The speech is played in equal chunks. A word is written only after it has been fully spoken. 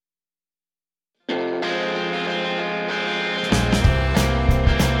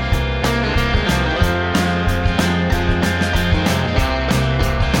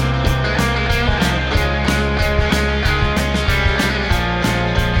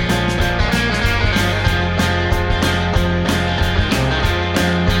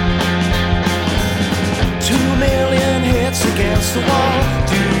against the wall.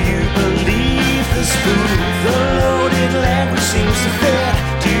 Do you believe the spoof? The loaded language seems to fit.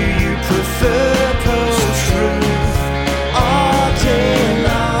 Do you prefer post-truth? All day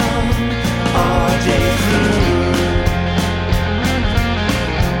long, all day through.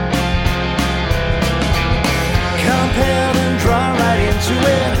 Compelled and drawn right into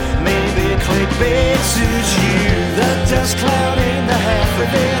it. Maybe clickbait suits you. The dust cloud ain't the half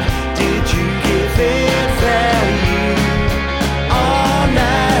of it. Did you give it value? All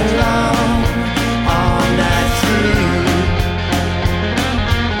night long, all night through.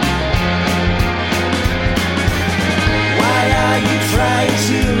 Why are you trying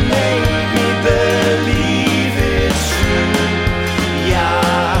to make me believe it's true?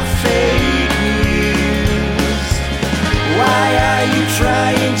 You're fake news. Why are you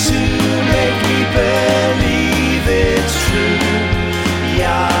trying to make me believe it's true?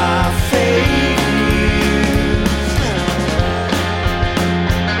 You're fake news.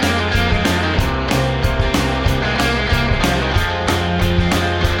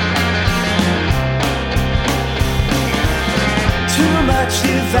 Too much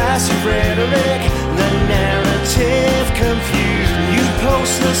divisive rhetoric, the narrative confused. You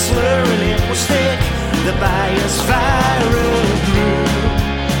post the slur and it will stick. The bias viral grew.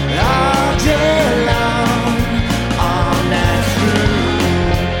 All day long, all night through.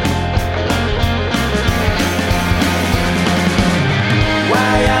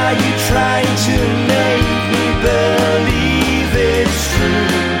 Why are you trying to make me believe it's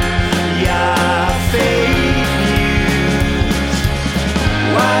true? You're fake news.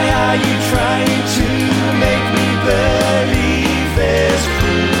 Why are you trying